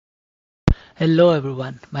Hello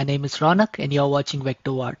everyone, my name is Ronak and you're watching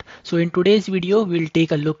VectoArt. So in today's video, we'll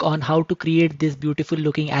take a look on how to create this beautiful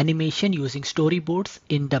looking animation using storyboards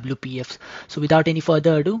in WPF. So without any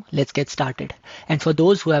further ado, let's get started. And for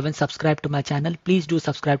those who haven't subscribed to my channel, please do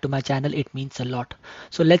subscribe to my channel, it means a lot.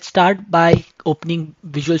 So let's start by opening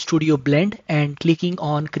Visual Studio Blend and clicking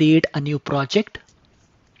on create a new project.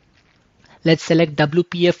 Let's select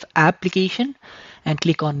WPF application and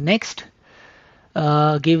click on next.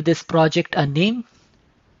 Give this project a name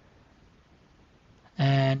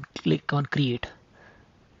and click on create.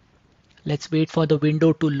 Let's wait for the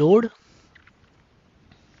window to load,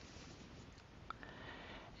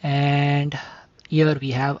 and here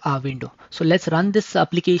we have our window. So let's run this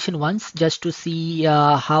application once just to see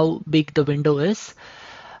how big the window is.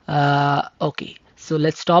 Okay, so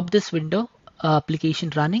let's stop this window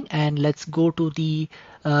application running and let's go to the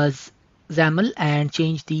XAML and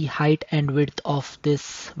change the height and width of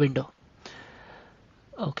this window.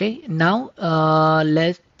 Okay, now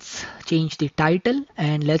let's change the title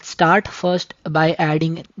and let's start first by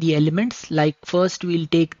adding the elements. Like first we'll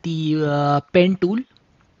take the pen tool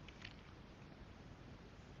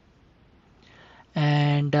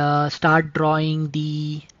and start drawing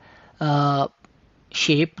the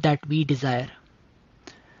shape that we desire.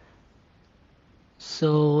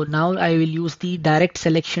 So now I will use the direct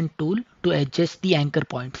selection tool to adjust the anchor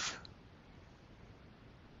points.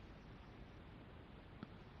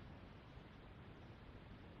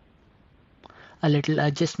 A little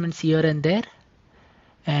adjustments here and there,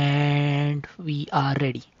 and we are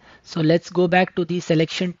ready. So let's go back to the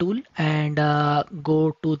selection tool and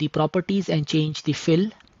go to the properties and change the fill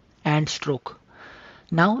and stroke.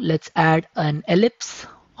 Now let's add an ellipse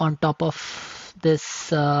on top of this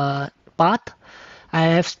path. I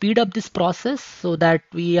have speed up this process so that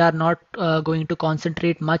we are not going to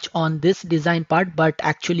concentrate much on this design part, but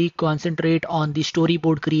actually concentrate on the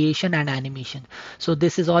storyboard creation and animation. So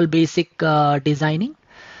this is all basic designing.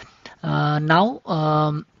 Now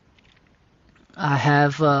I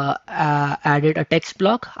have added a text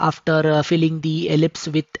block after filling the ellipse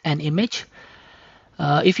with an image.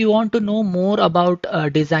 If you want to know more about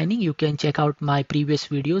designing, you can check out my previous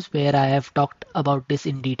videos where I have talked about this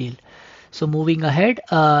in detail. So moving ahead,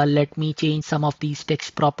 let me change some of these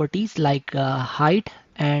text properties like height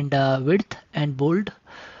and width and bold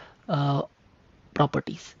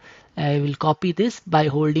properties. I will copy this by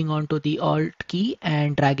holding on to the Alt key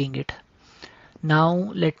and dragging it.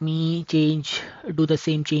 Now let me do the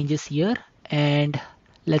same changes here, and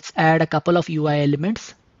let's add a couple of UI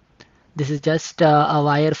elements. This is just a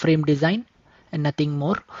wireframe design and nothing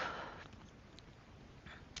more.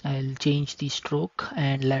 I'll change the stroke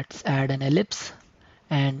and let's add an ellipse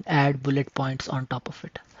and add bullet points on top of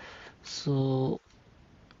it. So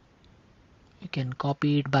you can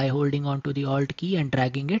copy it by holding on to the Alt key and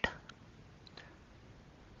dragging it.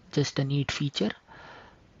 Just a neat feature.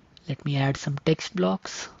 Let me add some text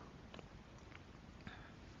blocks.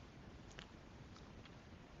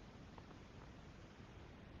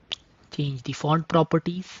 Change the font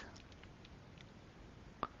properties.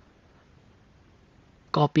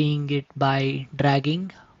 Copying it by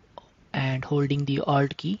dragging and holding the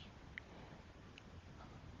Alt key.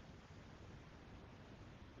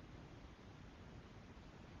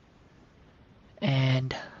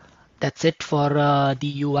 And that's it for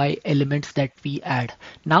the UI elements that we add.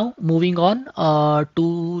 Now moving on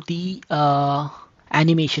to the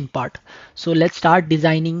animation part. So let's start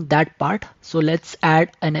designing that part. So let's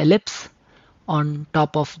add an ellipse on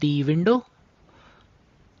top of the window.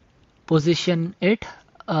 Position it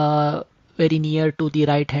very near to the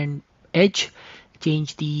right hand edge.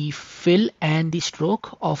 Change the fill and the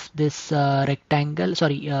stroke of this the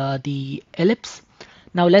ellipse.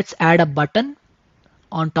 Now let's add a button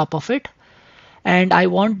on top of it, and I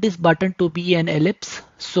want this button to be an ellipse.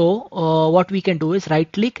 So what we can do is right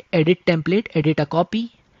click, edit template, edit a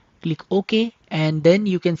copy, click OK, and then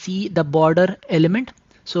you can see the border element.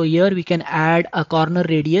 So here we can add a corner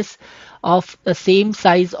radius of the same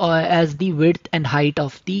size as the width and height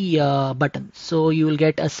of the button. So you will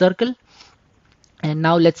get a circle. And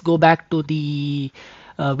now let's go back to the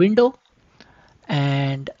window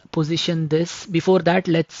and position this. Before that,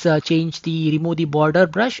 let's remove the border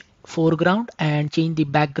brush foreground and change the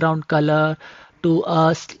background color to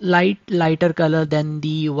a slight lighter color than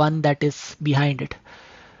the one that is behind it.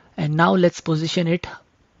 And now let's position it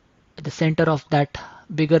at the center of that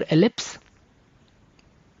bigger ellipse.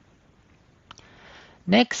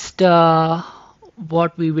 Next,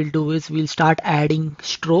 what we will do is we'll start adding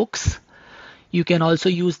strokes. You can also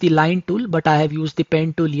use the line tool, but I have used the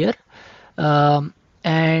pen tool here.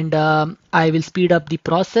 and I will speed up the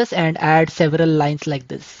process and add several lines like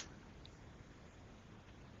this.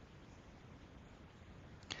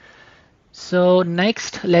 So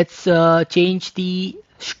next, let's change the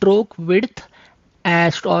stroke width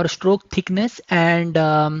as or stroke thickness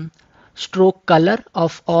and stroke color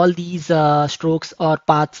of all these strokes or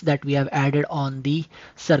paths that we have added on the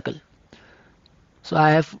circle. So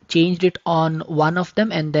I have changed it on one of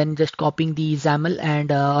them and then just copying the XAML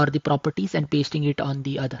and or the properties and pasting it on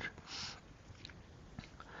the other.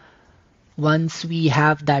 Once we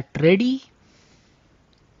have that ready,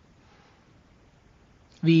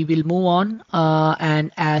 we will move on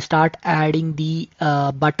and start adding the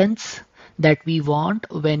buttons that we want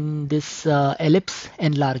when this ellipse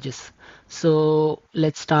enlarges. So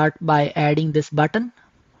let's start by adding this button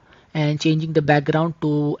and changing the background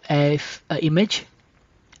to a image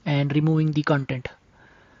and removing the content.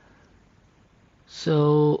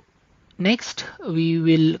 So next we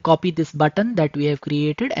will copy this button that we have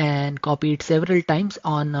created and copy it several times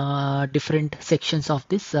on different sections of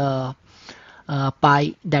this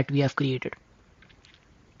pie that we have created.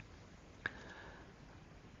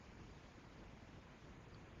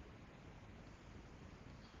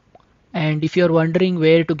 And if you're wondering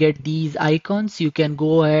where to get these icons, you can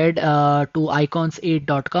go ahead to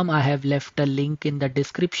icons8.com. I have left a link in the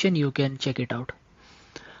description. You can check it out.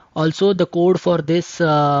 Also, the code for this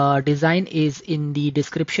design is in the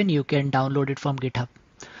description. You can download it from GitHub.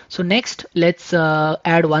 So next, let's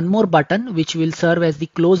add one more button which will serve as the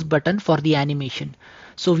close button for the animation.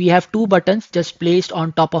 So we have two buttons just placed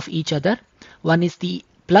on top of each other. One is the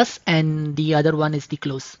plus and the other one is the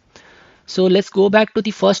close. So let's go back to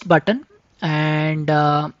the first button and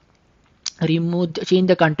change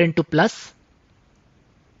the content to plus.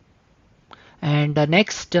 And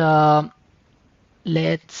next,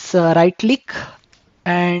 let's right click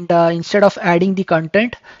and instead of adding the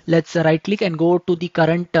content, let's right click and go to the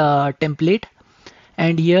current template.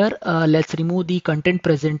 And here, let's remove the content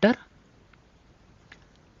presenter.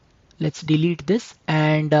 Let's delete this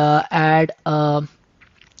and add a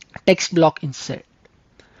text block instead.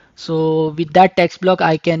 So with that text block,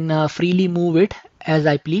 I can freely move it as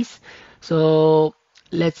I please. So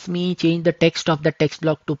let's me change the text of the text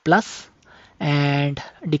block to plus and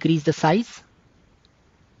decrease the size.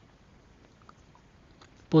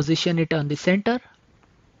 Position it on the center.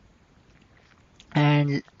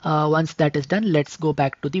 And once that is done, let's go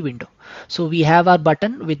back to the window. So we have our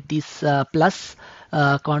button with this plus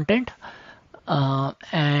content.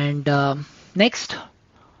 Next,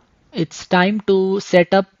 it's time to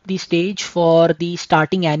set up the stage for the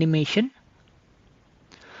starting animation.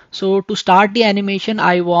 So to start the animation,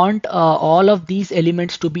 I want all of these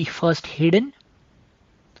elements to be first hidden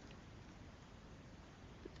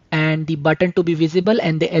and the button to be visible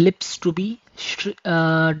and the ellipse to be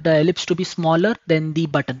smaller than the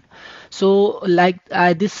button. So like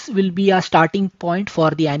this will be a starting point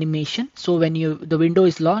for the animation. So when the window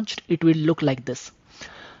is launched, it will look like this.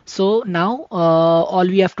 So now all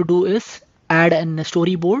we have to do is add a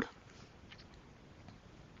storyboard.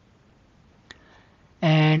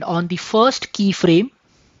 And on the first keyframe,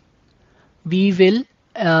 we will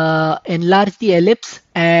enlarge the ellipse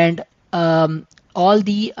and all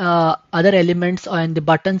the other elements and the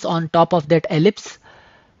buttons on top of that ellipse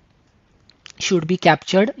should be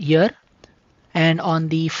captured here. And on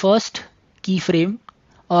the first keyframe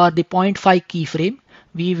or the 0.5 keyframe,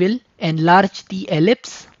 we will enlarge the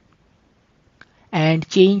ellipse and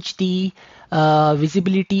change the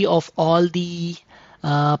visibility of all the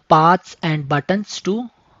paths and buttons to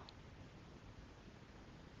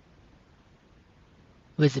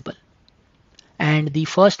visible. And the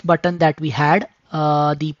first button that we had,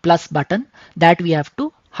 the plus button, that we have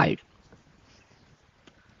to hide.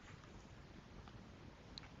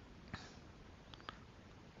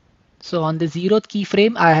 So on the 0th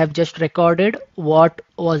keyframe, I have just recorded what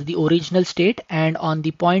was the original state, and on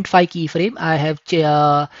the 0.5 keyframe, I have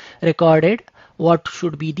recorded what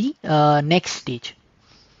should be the next stage.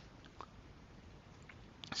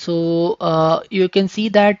 So you can see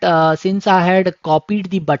that since I had copied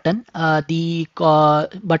the button, the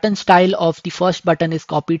button style of the first button is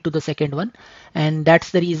copied to the second one, and that's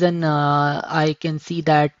the reason I can see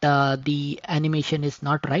that the animation is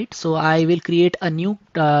not right. So I will create a new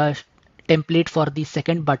template for the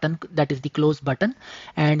second button, that is the close button,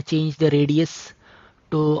 and change the radius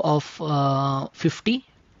to of 50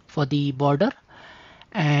 for the border.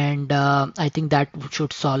 And I think that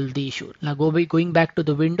should solve the issue. Now going back to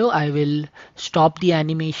the window, I will stop the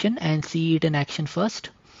animation and see it in action first.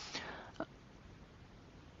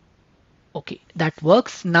 Okay, that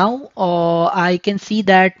works. Now I can see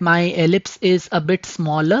that my ellipse is a bit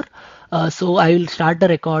smaller. So I will start the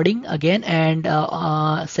recording again and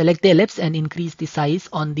select the ellipse and increase the size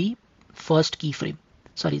on the first keyframe.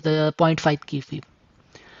 Sorry, the zero point 0.5 keyframe.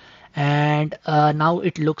 And now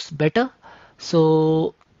it looks better.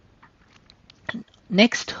 So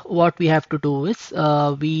next, what we have to do is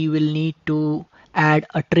we will need to add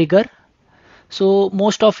a trigger. So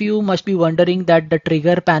most of you must be wondering that the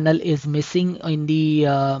trigger panel is missing in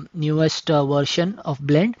the newest version of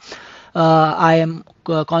Blend. I am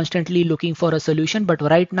constantly looking for a solution, but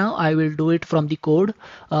right now I will do it from the code,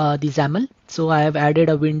 the XAML. So I have added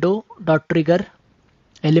a window.trigger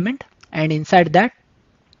element, and inside that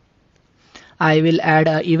I will add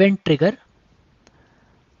a event trigger.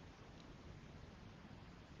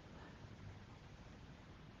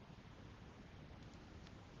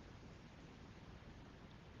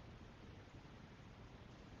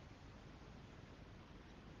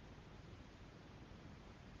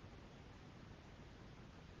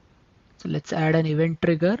 So let's add an event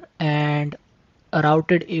trigger and a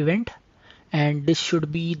routed event, and this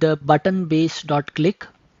should be the button base dot click.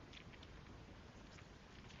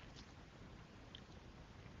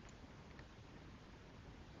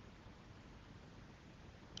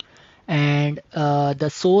 And the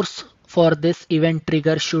source for this event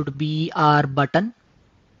trigger should be our button,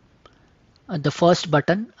 the first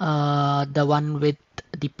button, the one with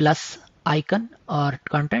the plus icon or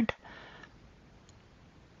content.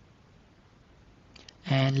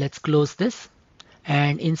 And let's close this.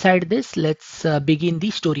 And inside this, let's begin the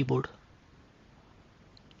storyboard.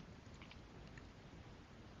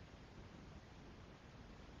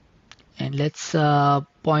 And let's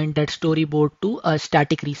point that storyboard to a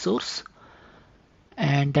static resource.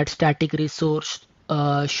 And that static resource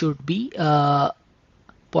should be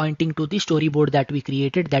pointing to the storyboard that we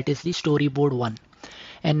created, that is the storyboard 1.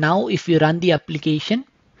 And now if you run the application,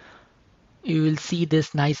 you will see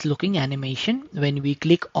this nice looking animation when we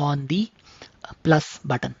click on the plus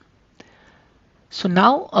button. So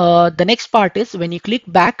now the next part is when you click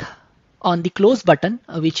back on the close button,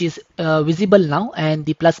 which is visible now, and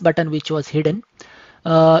the plus button which was hidden,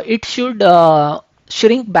 it should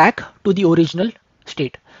shrink back to the original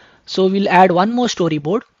state. So we'll add one more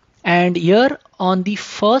storyboard, and here on the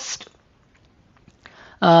first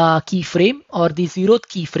keyframe or the 0th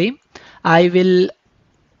keyframe, I will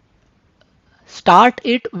start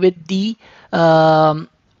it with the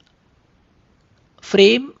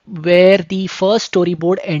frame where the first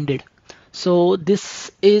storyboard ended. So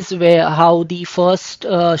this is where how the first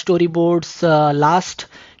storyboard's last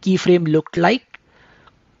keyframe looked like.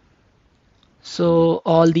 So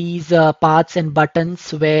all these paths and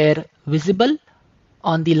buttons were visible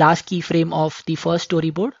on the last keyframe of the first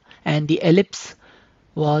storyboard, and the ellipse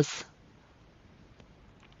was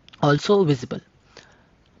also visible,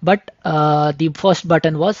 but the first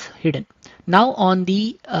button was hidden. Now on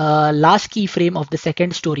the last keyframe of the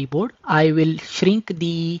second storyboard, I will shrink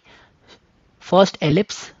the first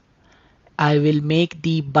ellipse. I will make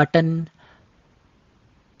the button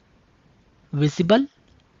visible,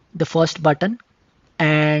 the first button,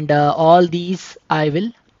 and all these I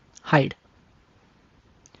will hide.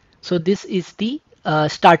 So this is the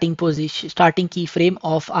starting position, starting keyframe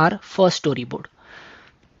of our first storyboard.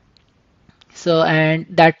 So, and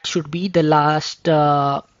that should be the last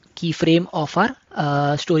keyframe of our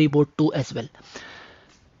storyboard 2 as well.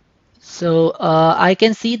 So I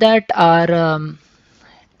can see that our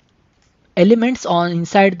elements on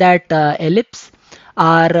inside that ellipse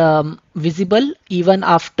are visible even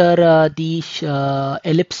after the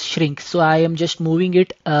ellipse shrinks. So I am just moving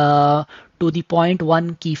it to the 0.1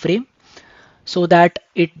 keyframe so that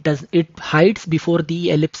it hides before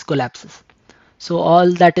the ellipse collapses. So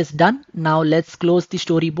all that is done. Now let's close the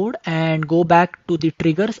storyboard and go back to the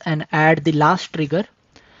triggers and add the last trigger,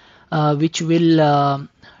 which will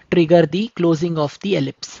trigger the closing of the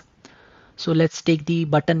ellipse. So let's take the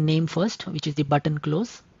button name first, which is the button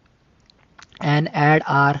close, and add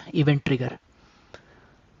our event trigger.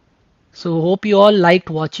 So hope you all liked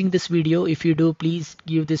watching this video. If you do, please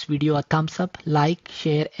give this video a thumbs up, like,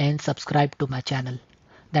 share, and subscribe to my channel.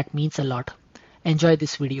 That means a lot. Enjoy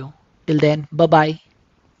this video. Till then, bye bye.